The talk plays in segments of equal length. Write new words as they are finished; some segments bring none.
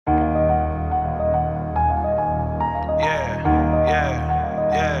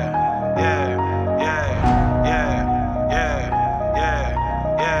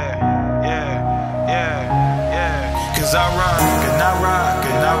Cause I rock, and I rock,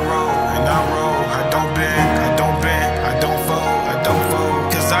 and I roll, and I roll. I don't bend, I don't bend, I don't fold, I don't fold.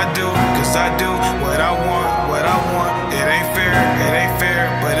 Cause I do what I want. It ain't fair,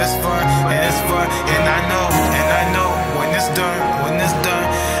 but it's fun, and it's fun. And I know when it's done,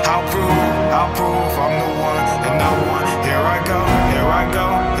 I'll prove I'm the one, and I won. Here I go, here I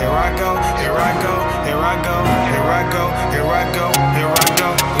go, here I go, here I go, here I go, here I go, here I go, here I go.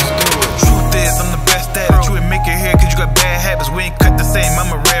 Let's do it. Truth is, I'm the best at it. You ain't make it here cause you got bad habits. We ain't cut the same,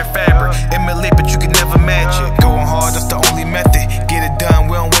 I'm a rare fabric. Emulate, but you can never match it. Going hard, that's the only method. Get it done,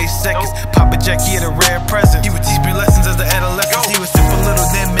 we don't waste seconds. Papa Jack, he had a rare present. He would teach me lessons as the adolescent. He would sip a little,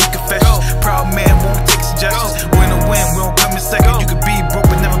 then make confessions. Proud man won't take suggestions. Win or win, we don't come in second. You could be broke,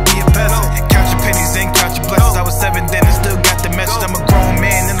 but never be a peasant. Count your pennies and count your blessings. I was 7 then and still got the message. I'm a grown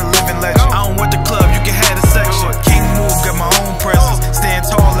man and a living legend. I don't want the club, you can have the section. King move, got my own presence. Stand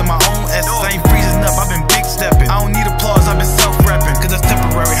tall in my own essence. I ain't freezing up, I've been big stepping. I don't need applause, I've been self-repping. Cause that's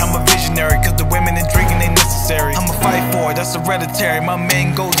temporary, I'm a visionary. Cause the women and drinking ain't necessary. I'ma fight for it, that's hereditary. My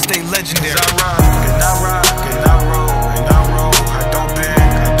main goal is stay legendary.